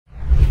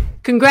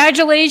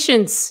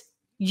Congratulations.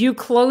 You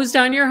closed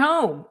on your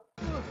home.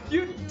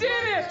 You did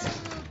it!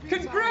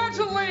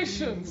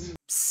 Congratulations!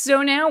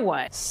 So now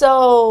what?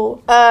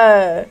 So,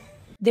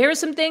 there are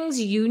some things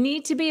you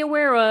need to be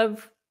aware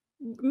of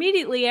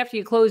immediately after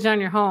you close on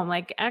your home,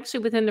 like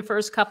actually within the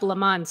first couple of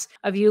months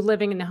of you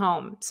living in the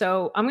home.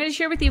 So I'm going to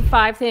share with you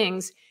 5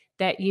 things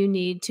that you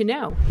need to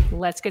know.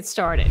 Let's get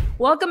started.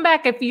 Welcome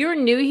back. If you're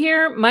new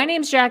here, my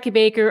name's Jackie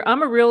Baker.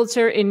 I'm a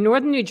realtor in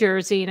Northern New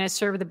Jersey, and I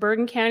serve the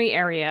Bergen County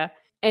area.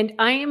 And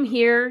I am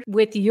here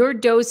with your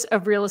dose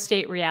of real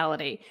estate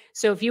reality.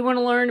 So if you want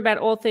to learn about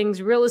all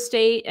things real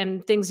estate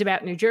and things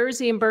about New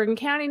Jersey and Bergen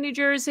County, New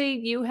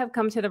Jersey, you have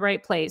come to the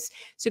right place.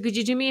 So could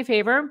you do me a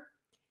favor?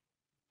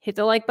 Hit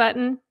the like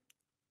button,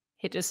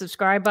 hit the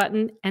subscribe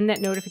button, and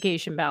that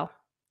notification bell.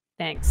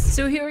 Thanks.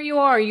 So here you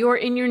are, you're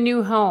in your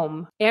new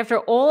home. After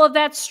all of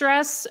that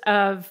stress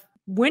of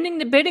winning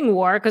the bidding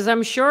war, because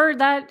I'm sure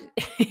that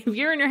if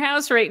you're in your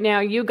house right now,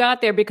 you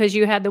got there because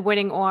you had the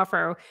winning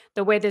offer,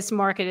 the way this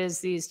market is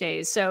these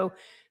days. So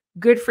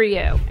good for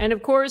you. And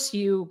of course,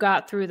 you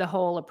got through the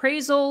whole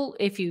appraisal,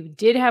 if you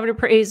did have an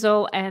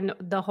appraisal, and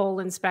the whole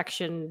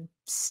inspection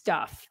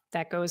stuff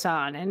that goes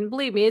on. And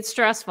believe me, it's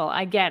stressful.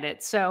 I get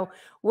it. So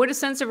what a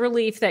sense of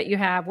relief that you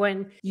have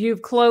when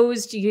you've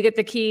closed, you get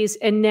the keys,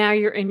 and now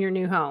you're in your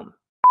new home.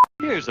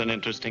 Here's an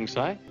interesting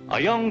sight.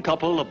 A young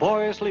couple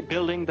laboriously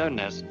building their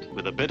nest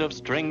with a bit of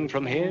string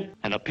from here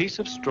and a piece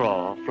of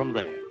straw from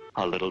there.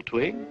 A little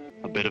twig,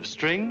 a bit of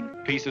string,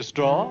 piece of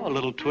straw, a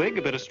little twig,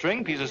 a bit of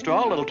string, piece of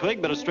straw, a little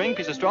twig, bit of string,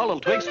 piece of straw, a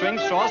little twig, string,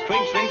 straw,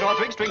 twig, string, straw,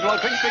 twig, string, straw,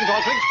 twig, string,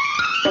 straw,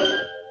 twig.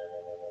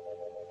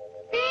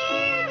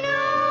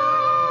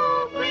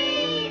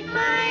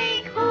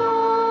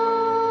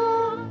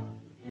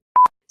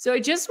 So I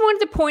just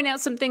wanted to point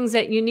out some things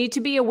that you need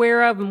to be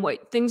aware of and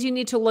what things you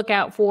need to look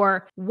out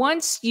for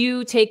once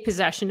you take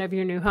possession of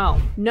your new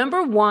home.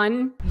 Number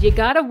 1, you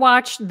got to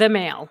watch the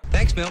mail.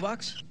 Thanks,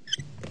 mailbox.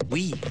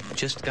 We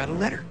just got a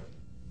letter.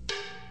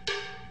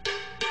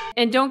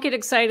 And don't get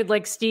excited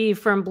like Steve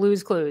from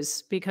Blue's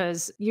Clues,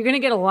 because you're going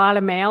to get a lot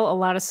of mail, a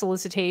lot of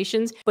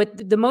solicitations.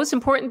 But the most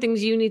important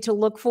things you need to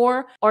look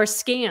for are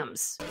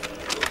scams.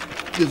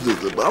 This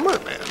is a bummer,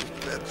 man.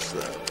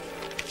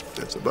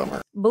 That's a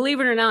bummer. Believe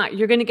it or not,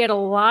 you're going to get a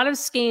lot of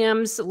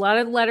scams, a lot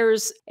of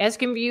letters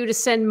asking for you to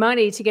send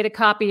money to get a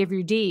copy of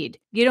your deed.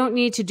 You don't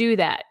need to do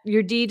that.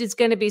 Your deed is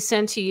going to be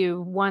sent to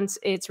you once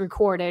it's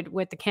recorded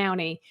with the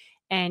county,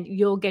 and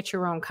you'll get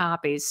your own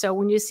copies. So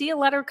when you see a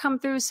letter come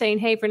through saying,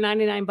 hey, for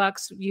 99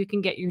 bucks, you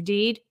can get your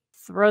deed,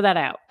 throw that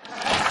out.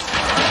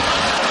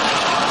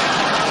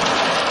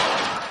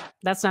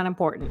 That's not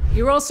important.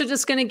 You're also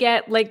just going to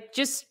get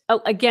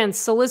again,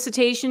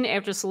 solicitation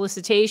after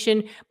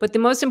solicitation. But the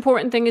most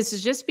important thing is to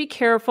just be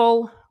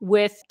careful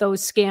with those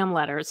scam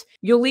letters.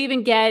 You'll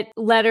even get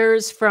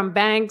letters from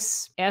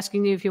banks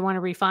asking you if you want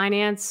to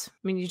refinance. I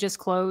mean, you just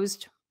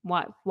closed.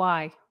 Why?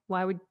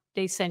 Why would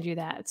they send you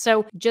that?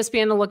 So just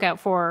be on the lookout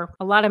for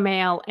a lot of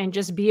mail and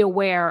just be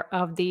aware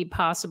of the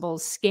possible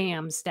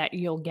scams that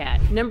you'll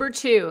get. Number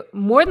 2,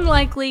 more than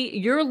likely,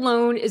 your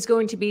loan is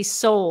going to be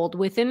sold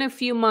within a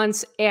few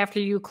months after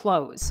you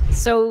close.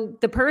 So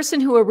the person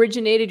who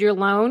originated your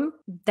loan,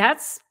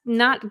 that's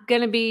not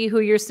going to be who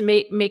you're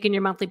making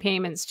your monthly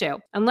payments to.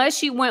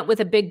 Unless you went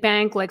with a big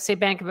bank, like say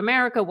Bank of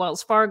America,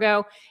 Wells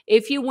Fargo.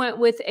 If you went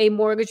with a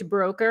mortgage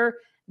broker,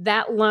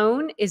 that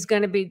loan is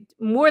going to be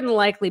more than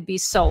likely be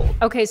sold.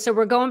 Okay, so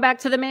we're going back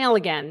to the mail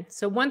again.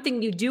 So one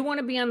thing you do want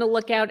to be on the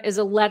lookout is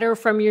a letter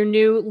from your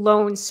new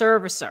loan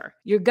servicer.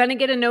 You're going to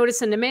get a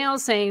notice in the mail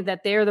saying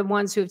that they're the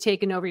ones who have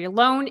taken over your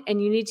loan,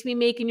 and you need to be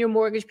making your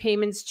mortgage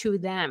payments to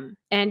them.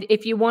 And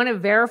if you want to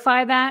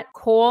verify that,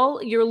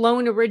 call your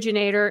loan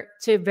originator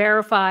to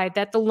verify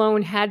that the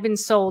loan had been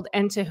sold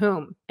and to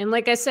whom. And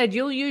like I said,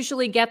 you'll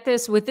usually get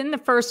this within the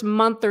first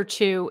month or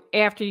 2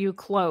 after you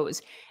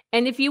close.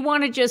 And if you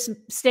want to just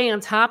stay on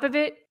top of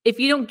it, if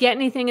you don't get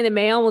anything in the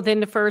mail within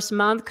the first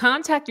month,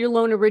 contact your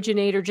loan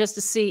originator just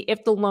to see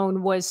if the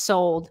loan was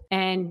sold.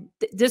 And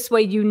this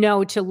way you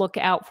know to look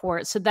out for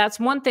it. So that's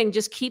one thing.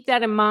 Just keep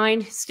that in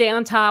mind. Stay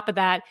on top of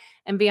that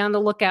and be on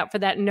the lookout for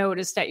that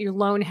notice that your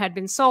loan had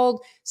been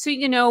sold so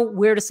you know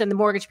where to send the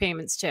mortgage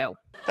payments to.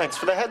 Thanks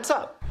for the heads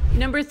up.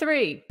 Number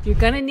 3, you're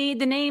going to need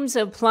the names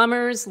of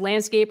plumbers,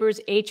 landscapers,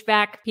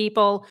 HVAC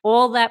people,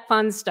 all that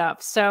fun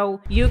stuff. So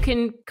you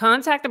can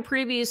contact the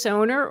previous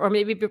owner, or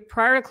maybe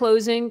prior to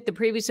closing, the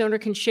previous owner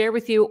can share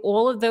with you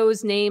all of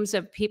those names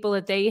of people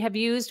that they have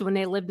used when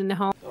they lived in the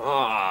home.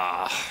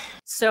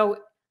 So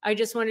I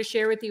just want to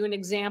share with you an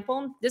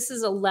example. This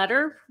is a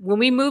letter. When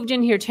we moved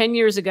in here 10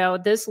 years ago,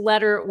 this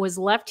letter was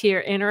left here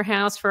in our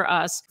house for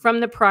us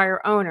from the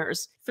prior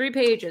owners. 3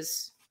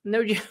 pages.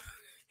 No,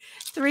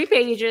 3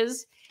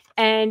 pages.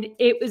 And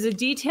it was a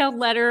detailed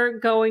letter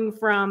going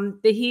from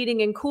the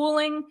heating and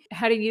cooling,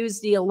 how to use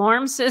the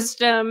alarm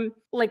system,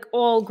 like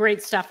all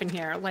great stuff in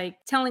here, like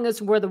telling us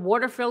where the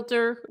water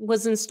filter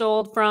was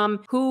installed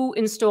from, who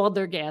installed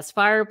their gas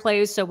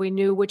fireplace, so we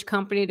knew which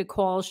company to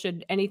call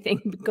should anything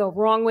go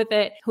wrong with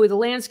it, who the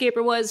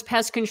landscaper was,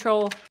 pest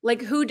control.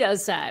 Like, who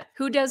does that?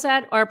 Who does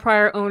that? Our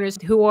prior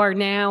owners, who are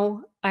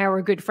now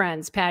our good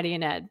friends, Patty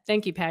and Ed.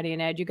 Thank you, Patty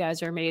and Ed. You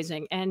guys are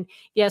amazing. And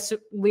yes,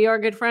 we are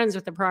good friends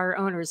with the prior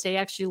owners. They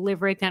actually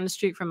live right down the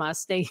street from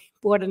us. They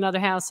bought another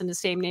house in the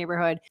same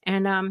neighborhood.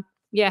 And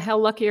yeah, how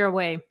lucky are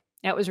we?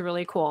 That was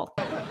really cool.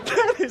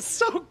 That is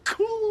so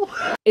cool.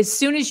 As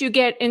soon as you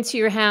get into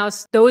your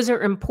house, those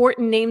are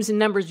important names and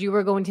numbers you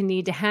are going to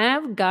need to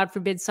have. God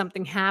forbid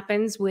something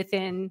happens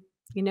within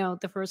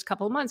the first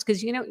couple of months,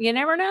 because, you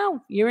never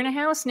know. You're in a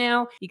house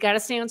now. You got to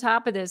stay on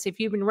top of this. If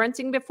you've been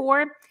renting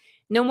before,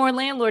 no more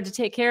landlord to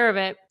take care of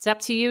it. It's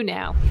up to you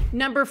now.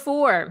 Number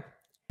 4,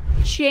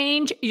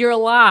 change your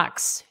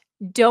locks.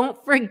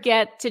 Don't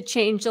forget to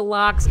change the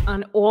locks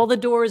on all the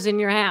doors in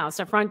your house,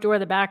 the front door,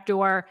 the back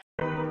door.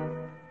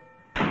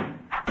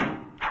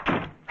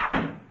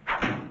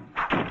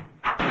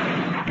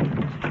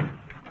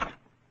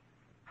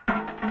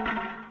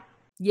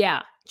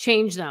 Yeah,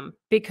 change them,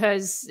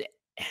 because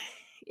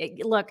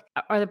look,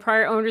 are the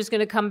prior owners going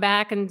to come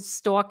back and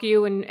stalk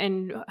you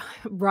and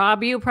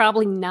rob you?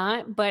 Probably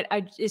not, but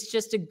it's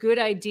just a good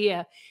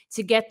idea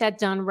to get that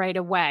done right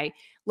away.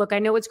 Look, I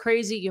know it's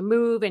crazy. You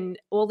move and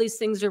all these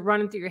things are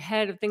running through your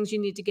head of things you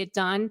need to get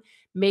done.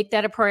 Make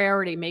that a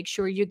priority. Make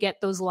sure you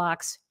get those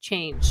locks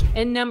changed.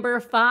 And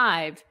number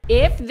 5,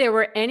 if there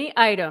were any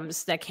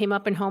items that came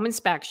up in home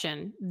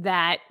inspection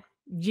that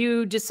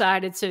you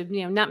decided to,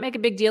 not make a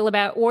big deal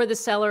about, or the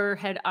seller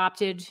had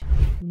opted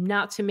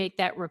not to make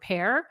that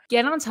repair,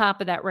 get on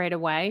top of that right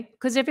away.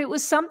 Because if it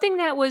was something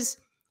that was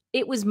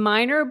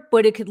minor,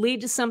 but it could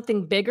lead to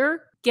something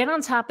bigger, get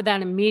on top of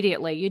that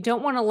immediately. You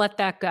don't want to let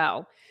that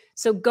go.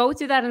 So go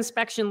through that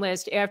inspection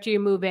list after you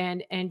move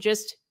in and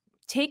just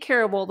take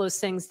care of all those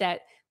things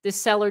that the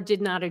seller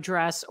did not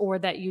address, or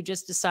that you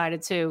just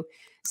decided to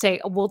say,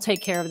 we'll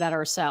take care of that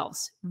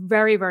ourselves.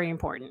 Very, very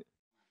important.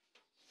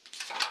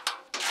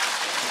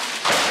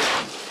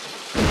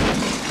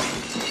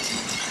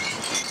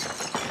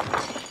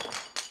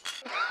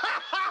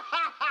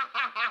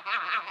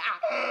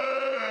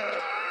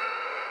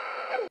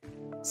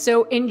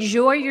 So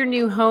enjoy your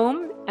new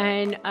home,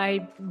 and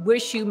I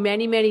wish you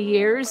many, many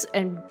years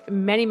and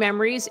many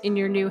memories in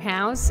your new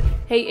house.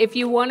 Hey, if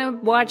you want to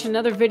watch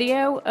another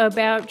video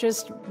about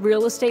just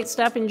real estate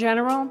stuff in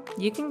general,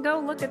 you can go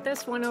look at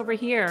this one over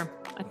here.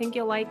 I think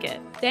you'll like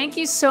it. Thank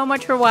you so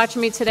much for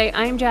watching me today.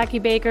 I'm Jackie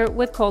Baker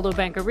with Coldwell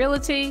Banker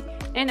Realty,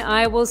 and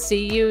I will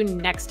see you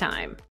next time.